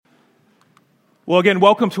Well, again,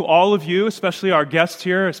 welcome to all of you, especially our guests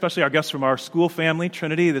here, especially our guests from our school family,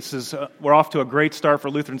 Trinity. We're off to a great start for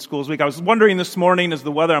Lutheran Schools Week. I was wondering this morning as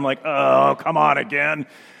the weather, I'm like, oh, come on again.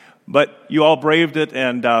 But you all braved it,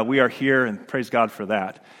 and we are here, and praise God for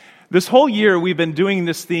that. This whole year, we've been doing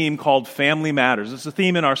this theme called Family Matters. It's a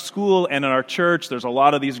theme in our school and in our church. There's a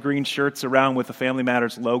lot of these green shirts around with the Family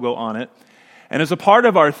Matters logo on it. And as a part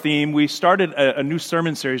of our theme, we started a new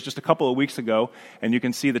sermon series just a couple of weeks ago, and you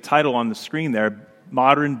can see the title on the screen there,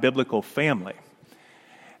 Modern Biblical Family.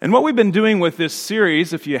 And what we've been doing with this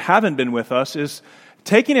series, if you haven't been with us, is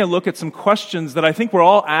taking a look at some questions that I think we're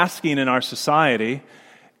all asking in our society,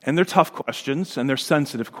 and they're tough questions, and they're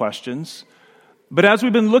sensitive questions. But as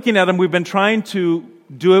we've been looking at them, we've been trying to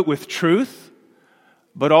do it with truth,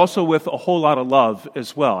 but also with a whole lot of love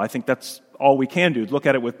as well. I think that's all we can do, look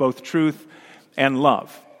at it with both truth and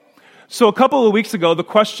love. So a couple of weeks ago, the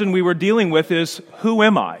question we were dealing with is, who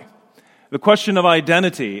am I? The question of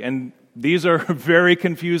identity, and these are very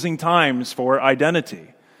confusing times for identity.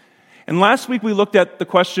 And last week we looked at the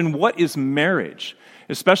question, what is marriage?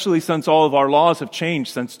 Especially since all of our laws have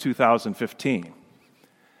changed since 2015. Well,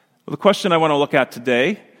 the question I want to look at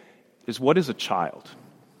today is, what is a child?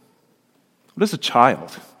 What is a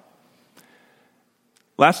child?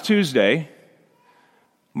 Last Tuesday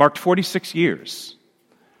marked 46 years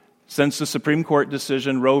since the Supreme Court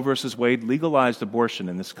decision Roe v. Wade legalized abortion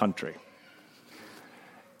in this country.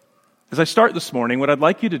 As I start this morning, what I'd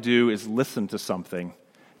like you to do is listen to something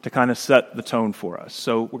to kind of set the tone for us.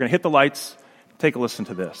 So we're going to hit the lights, take a listen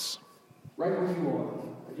to this. Right where you are,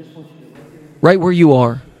 I just want you to right where you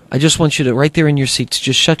are, I just want you to, right there in your seats,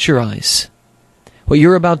 just shut your eyes. What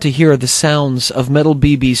you're about to hear are the sounds of metal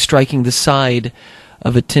BBs striking the side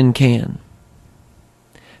of a tin can.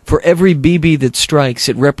 For every BB that strikes,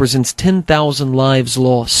 it represents 10,000 lives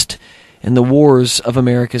lost in the wars of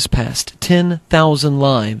America's past. 10,000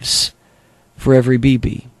 lives for every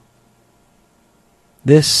BB.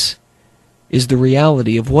 This is the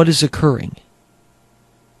reality of what is occurring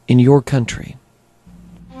in your country.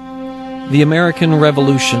 The American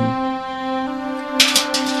Revolution,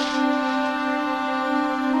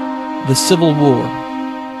 the Civil War,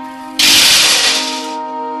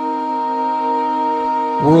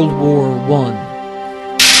 World War I,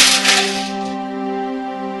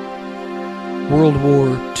 World War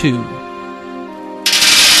II,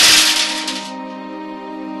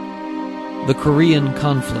 the Korean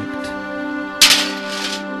conflict,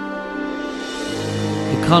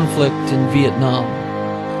 the conflict in Vietnam,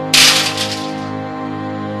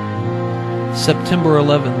 September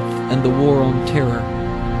 11th and the War on Terror.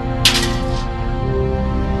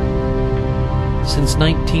 Since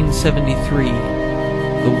 1973,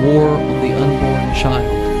 the War on the Unborn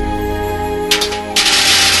Child.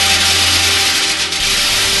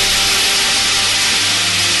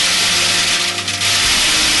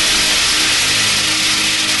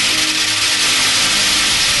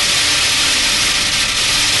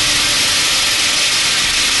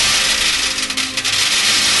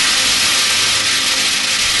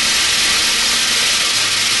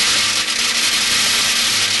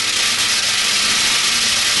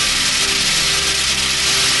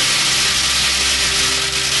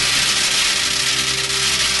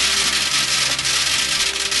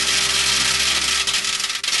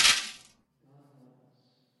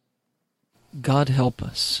 God help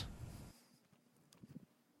us.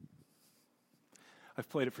 I've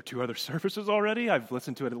played it for 2 other services already. I've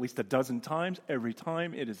listened to it at least a dozen times. Every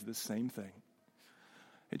time it is the same thing.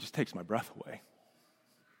 It just takes my breath away.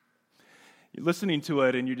 You're listening to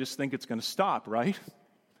it and you just think it's going to stop, right?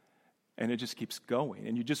 And it just keeps going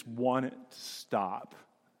and you just want it to stop.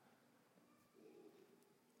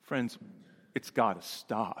 Friends, it's got to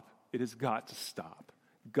stop. It has got to stop.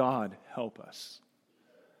 God help us.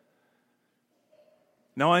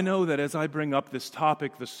 Now, I know that as I bring up this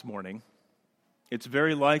topic this morning, it's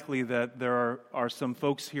very likely that there are some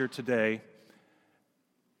folks here today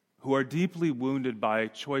who are deeply wounded by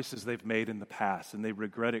choices they've made in the past, and they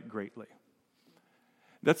regret it greatly.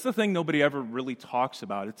 That's the thing nobody ever really talks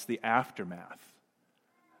about. It's the aftermath.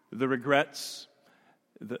 The regrets,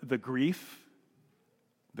 the grief,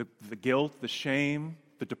 the guilt, the shame,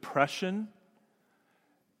 the depression,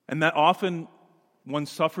 and that often one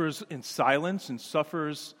suffers in silence and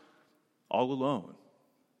suffers all alone.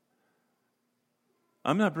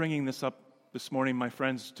 I'm not bringing this up this morning, my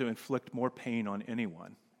friends, to inflict more pain on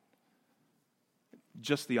anyone.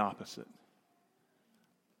 Just the opposite.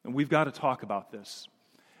 And we've got to talk about this.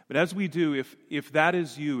 But as we do, if that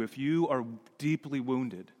is you, if you are deeply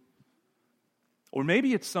wounded, or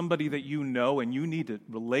maybe it's somebody that you know and you need to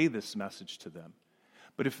relay this message to them,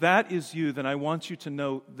 But if that is you, then I want you to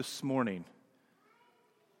know this morning,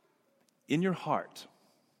 in your heart,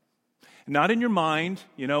 not in your mind,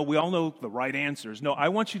 we all know the right answers. No, I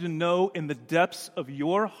want you to know in the depths of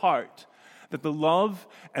your heart that the love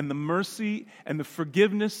and the mercy and the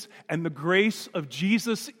forgiveness and the grace of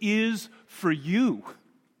Jesus is for you.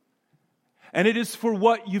 And it is for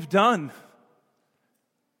what you've done.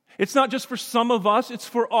 It's not just for some of us, it's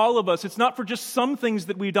for all of us. It's not for just some things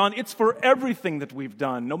that we've done, it's for everything that we've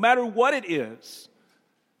done, no matter what it is.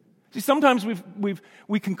 See, sometimes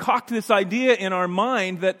we concoct this idea in our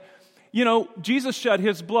mind that, Jesus shed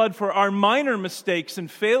his blood for our minor mistakes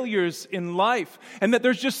and failures in life, and that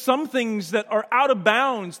there's just some things that are out of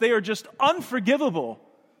bounds. They are just unforgivable.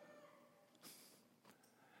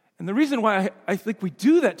 And the reason why I think we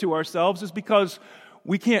do that to ourselves is because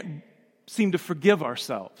we can't seem to forgive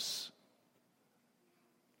ourselves.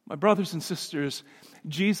 My brothers and sisters,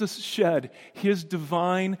 Jesus shed his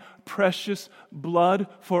divine, precious blood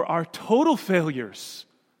for our total failures,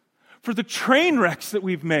 for the train wrecks that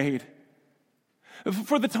we've made,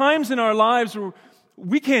 for the times in our lives where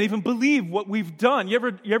we can't even believe what we've done. You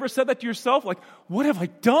ever said that to yourself? Like, what have I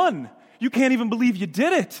done? You can't even believe you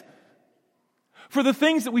did it. For the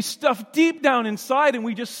things that we stuff deep down inside and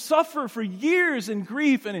we just suffer for years in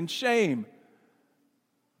grief and in shame.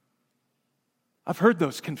 I've heard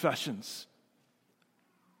those confessions.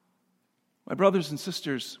 My brothers and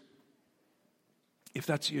sisters, if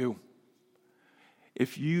that's you,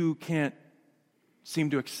 if you can't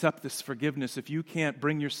seem to accept this forgiveness, if you can't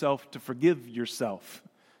bring yourself to forgive yourself,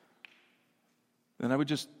 then I would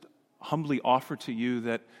just humbly offer to you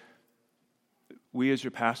that we as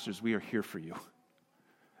your pastors, we are here for you.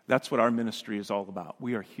 That's what our ministry is all about.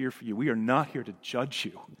 We are here for you. We are not here to judge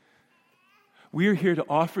you. We are here to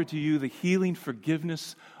offer to you the healing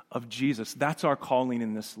forgiveness of Jesus. That's our calling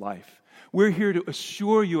in this life. We're here to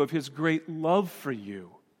assure you of his great love for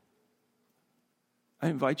you. I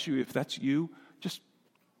invite you, if that's you, just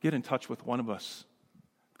get in touch with one of us.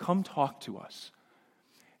 Come talk to us.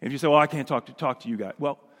 And if you say, well, I can't talk to you guys.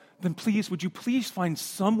 Well, then would you please find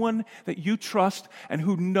someone that you trust and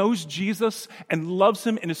who knows Jesus and loves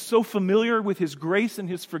him and is so familiar with his grace and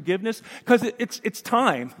his forgiveness? Because it's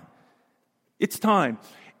time. It's time.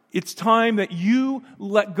 It's time that you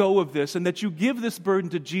let go of this and that you give this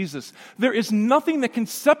burden to Jesus. There is nothing that can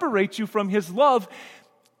separate you from his love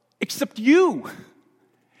except you.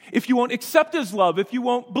 If you won't accept his love, if you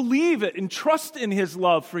won't believe it and trust in his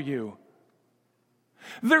love for you.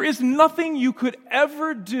 There is nothing you could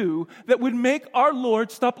ever do that would make our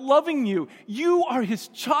Lord stop loving you. You are his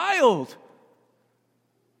child.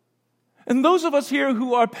 And those of us here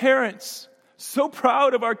who are parents, so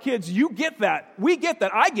proud of our kids, you get that. We get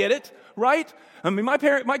that. I get it, right? I mean, my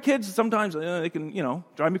kids sometimes, they can,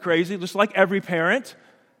 drive me crazy, just like every parent.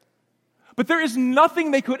 But there is nothing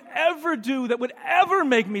they could ever do that would ever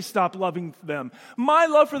make me stop loving them. My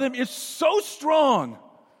love for them is so strong.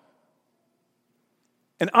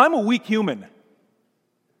 And I'm a weak human.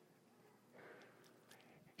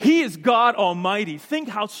 He is God Almighty. Think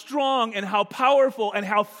how strong and how powerful and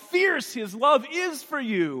how fierce his love is for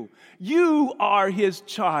you. You are his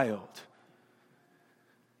child.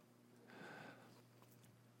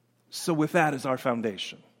 So with that as our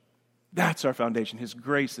foundation, that's our foundation, his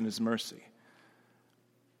grace and his mercy.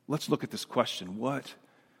 Let's look at this question. What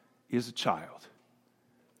is a child?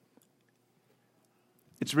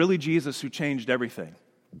 It's really Jesus who changed everything.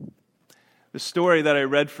 The story that I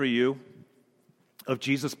read for you of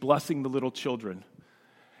Jesus blessing the little children,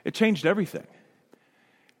 it changed everything.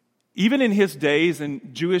 Even in his days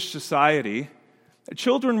in Jewish society,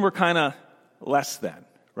 children were kind of less than,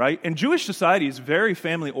 right? And Jewish society is very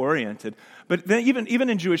family-oriented, but then even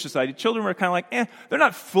in Jewish society, children were kind of like, they're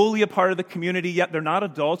not fully a part of the community yet, they're not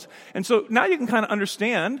adults. And so now you can kind of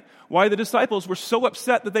understand why the disciples were so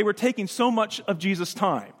upset that they were taking so much of Jesus'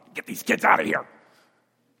 time. Get these kids out of here.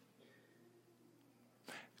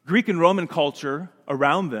 Greek and Roman culture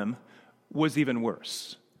around them was even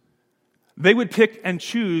worse. They would pick and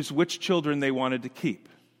choose which children they wanted to keep.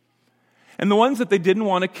 And the ones that they didn't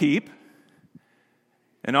want to keep,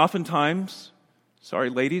 and oftentimes, sorry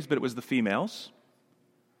ladies, but it was the females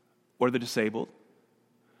or the disabled,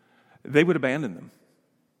 they would abandon them.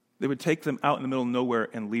 They would take them out in the middle of nowhere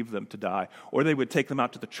and leave them to die. Or they would take them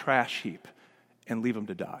out to the trash heap and leave them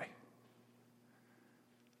to die.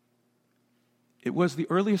 It was the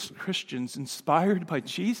earliest Christians, inspired by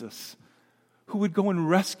Jesus, who would go and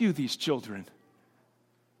rescue these children.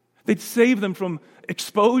 They'd save them from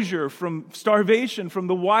exposure, from starvation, from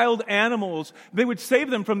the wild animals. They would save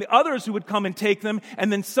them from the others who would come and take them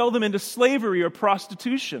and then sell them into slavery or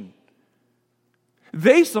prostitution.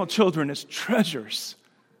 They saw children as treasures.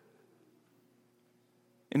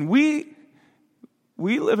 And we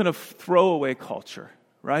live in a throwaway culture,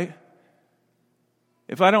 right?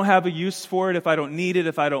 If I don't have a use for it, if I don't need it,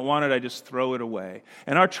 if I don't want it, I just throw it away.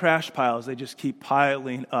 And our trash piles, they just keep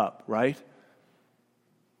piling up, right?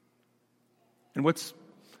 And what's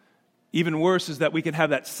even worse is that we can have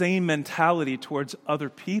that same mentality towards other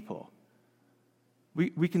people.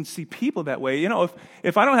 We can see people that way. You know,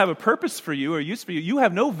 if I don't have a purpose for you or use for you, you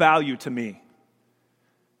have no value to me.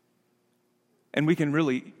 And we can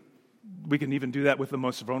even do that with the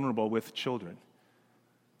most vulnerable, with children.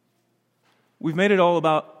 We've made it all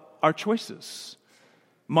about our choices,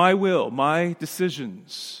 my will, my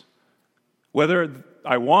decisions, whether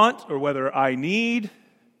I want or whether I need.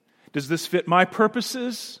 Does this fit my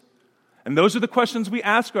purposes? And those are the questions we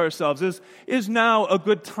ask ourselves. Is now a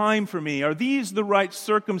good time for me? Are these the right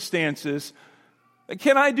circumstances?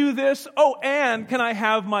 Can I do this? Oh, and can I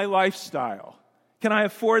have my lifestyle? Can I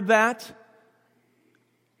afford that?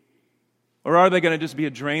 Or are they going to just be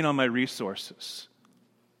a drain on my resources?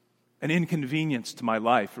 An inconvenience to my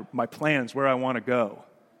life, or my plans, where I want to go?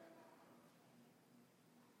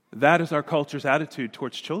 That is our culture's attitude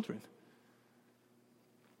towards children.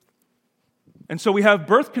 And so we have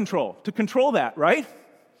birth control to control that, right?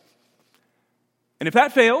 And if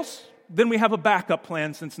that fails, then we have a backup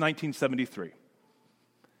plan since 1973.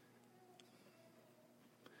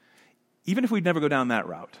 Even if we'd never go down that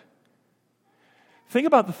route, think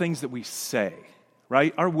about the things that we say,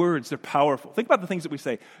 right? Our words, they're powerful. Think about the things that we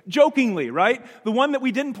say. Jokingly, right? The one that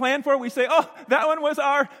we didn't plan for, we say, oh, that one was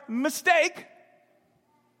our mistake.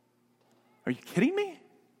 Are you kidding me?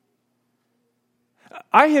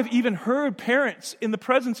 I have even heard parents in the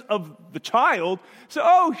presence of the child say,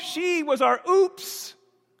 oh, she was our oops.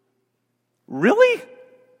 Really?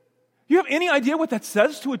 You have any idea what that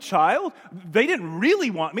says to a child? They didn't really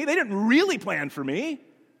want me. They didn't really plan for me.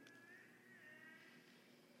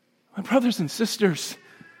 My brothers and sisters,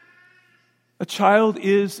 a child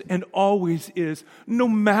is and always is, no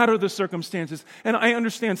matter the circumstances. And I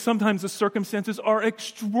understand sometimes the circumstances are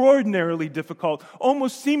extraordinarily difficult,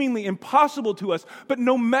 almost seemingly impossible to us. But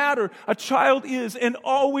no matter, a child is and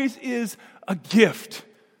always is a gift.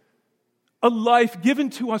 A life given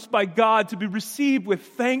to us by God to be received with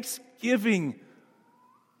thanksgiving.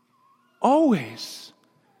 Always.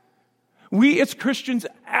 We as Christians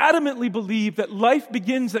adamantly believe that life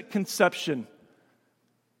begins at conception.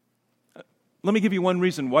 Let me give you one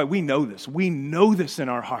reason why we know this. We know this in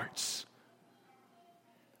our hearts.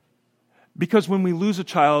 Because when we lose a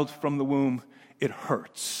child from the womb, it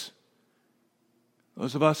hurts.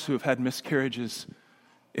 Those of us who have had miscarriages,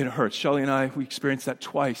 it hurts. Shelley and I, we experienced that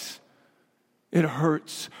twice. It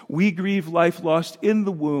hurts. We grieve life lost in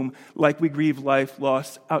the womb like we grieve life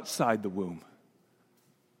lost outside the womb.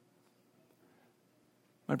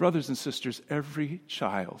 My brothers and sisters, every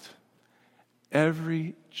child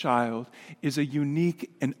is a unique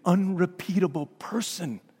and unrepeatable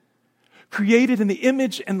person, created in the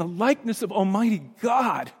image and the likeness of Almighty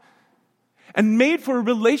God, and made for a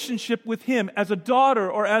relationship with Him as a daughter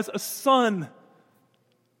or as a son.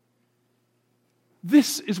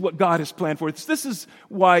 This is what God has planned for us. This is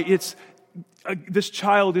why this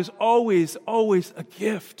child is always a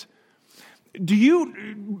gift. Have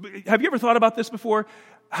you ever thought about this before?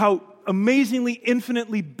 How amazingly,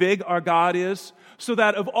 infinitely big our God is, so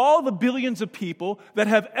that of all the billions of people that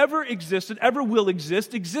have ever existed, ever will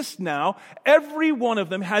exist now, every one of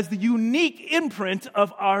them has the unique imprint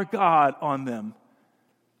of our God on them.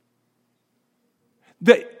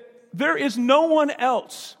 There is no one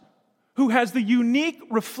else who has the unique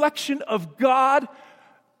reflection of God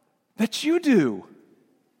that you do,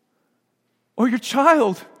 or your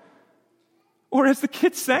child. Or as the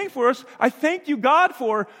kids sang for us, I thank you, God,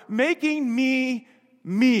 for making me,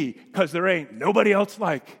 because there ain't nobody else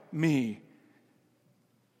like me.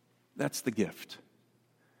 That's the gift.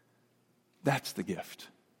 That's the gift.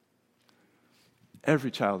 Every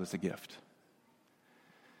child is a gift.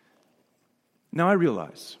 Now I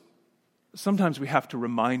realize sometimes we have to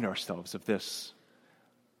remind ourselves of this.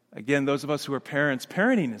 Again, those of us who are parents,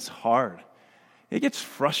 parenting is hard. It gets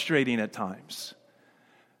frustrating at times.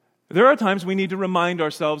 There are times we need to remind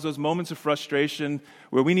ourselves, those moments of frustration,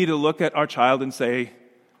 where we need to look at our child and say,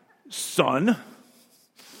 son,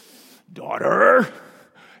 daughter,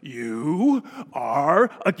 you are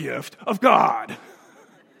a gift of God.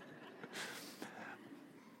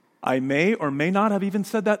 I may or may not have even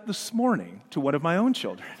said that this morning to one of my own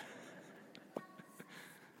children.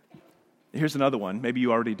 Here's another one. Maybe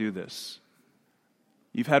you already do this.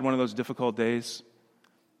 You've had one of those difficult days.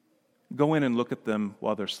 Go in and look at them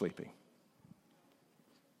while they're sleeping.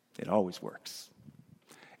 It always works.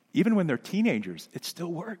 Even when they're teenagers, it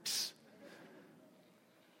still works.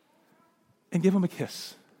 And give them a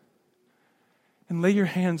kiss. And lay your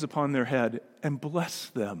hands upon their head and bless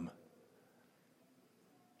them.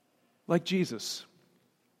 Like Jesus.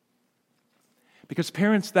 Because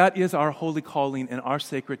parents, that is our holy calling and our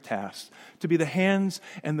sacred task. To be the hands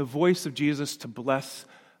and the voice of Jesus to bless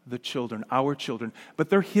the children, our children. But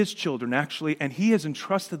they're His children, actually, and He has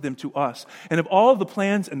entrusted them to us. And of all the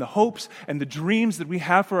plans and the hopes and the dreams that we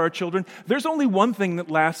have for our children, there's only one thing that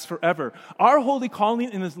lasts forever. Our holy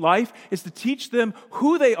calling in His life is to teach them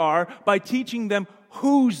who they are by teaching them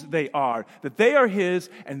whose they are. That they are His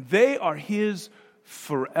and they are His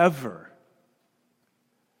forever.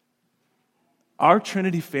 Our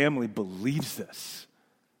Trinity family believes this.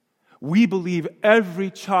 We believe every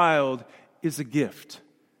child is a gift.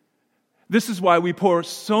 This is why we pour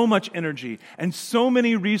so much energy and so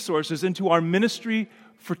many resources into our ministry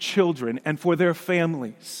for children and for their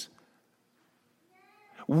families.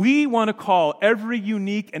 We want to call every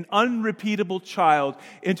unique and unrepeatable child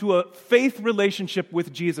into a faith relationship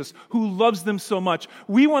with Jesus, who loves them so much.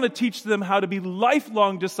 We want to teach them how to be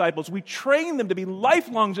lifelong disciples. We train them to be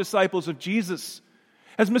lifelong disciples of Jesus.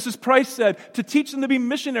 As Mrs. Price said, to teach them to be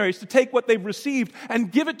missionaries, to take what they've received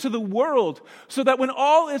and give it to the world, so that when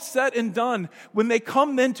all is said and done, when they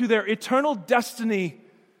come then to their eternal destiny,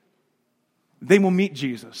 they will meet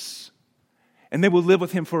Jesus. And they will live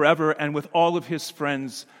with Him forever and with all of His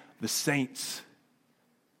friends, the saints.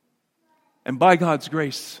 And by God's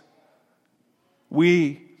grace,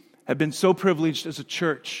 we have been so privileged as a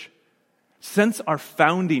church since our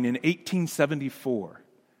founding in 1874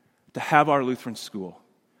 to have our Lutheran school.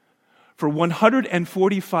 For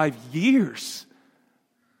 145 years,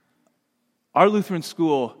 our Lutheran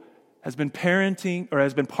school has been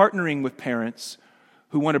partnering with parents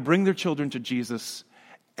who want to bring their children to Jesus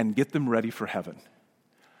and get them ready for heaven.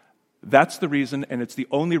 That's the reason, and it's the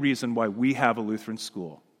only reason why we have a Lutheran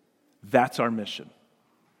school. That's our mission.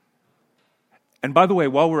 And by the way,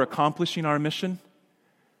 while we're accomplishing our mission,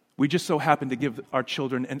 we just so happen to give our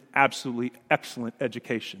children an absolutely excellent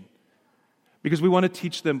education. Because we want to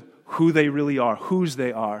teach them who they really are, whose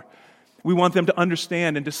they are. We want them to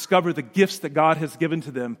understand and discover the gifts that God has given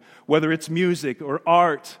to them, whether it's music or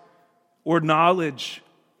art or knowledge,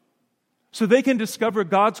 so they can discover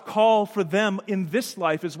God's call for them in this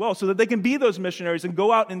life as well, so that they can be those missionaries and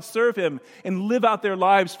go out and serve Him and live out their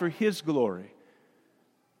lives for His glory.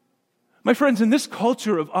 My friends, in this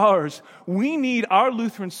culture of ours, we need our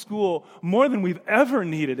Lutheran school more than we've ever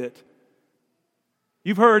needed it.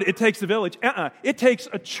 You've heard it takes a village. It takes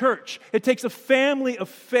a church. It takes a family of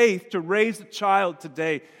faith to raise a child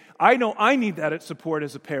today. I know I need that support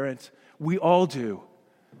as a parent. We all do.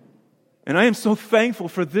 And I am so thankful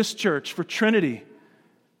for this church, for Trinity,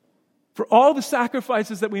 for all the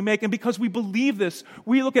sacrifices that we make. And because we believe this,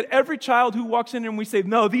 we look at every child who walks in and we say,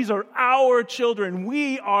 no, these are our children.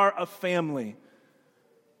 We are a family.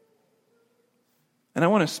 And I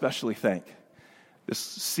want to especially thank this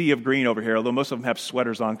sea of green over here, although most of them have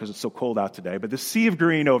sweaters on because it's so cold out today, but this sea of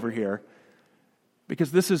green over here,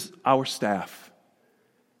 because this is our staff.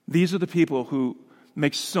 These are the people who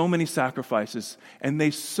make so many sacrifices, and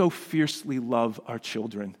they so fiercely love our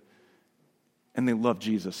children, and they love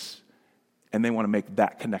Jesus, and they want to make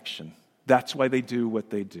that connection. That's why they do what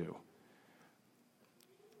they do.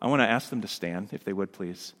 I want to ask them to stand, if they would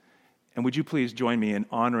please. And would you please join me in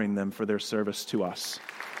honoring them for their service to us?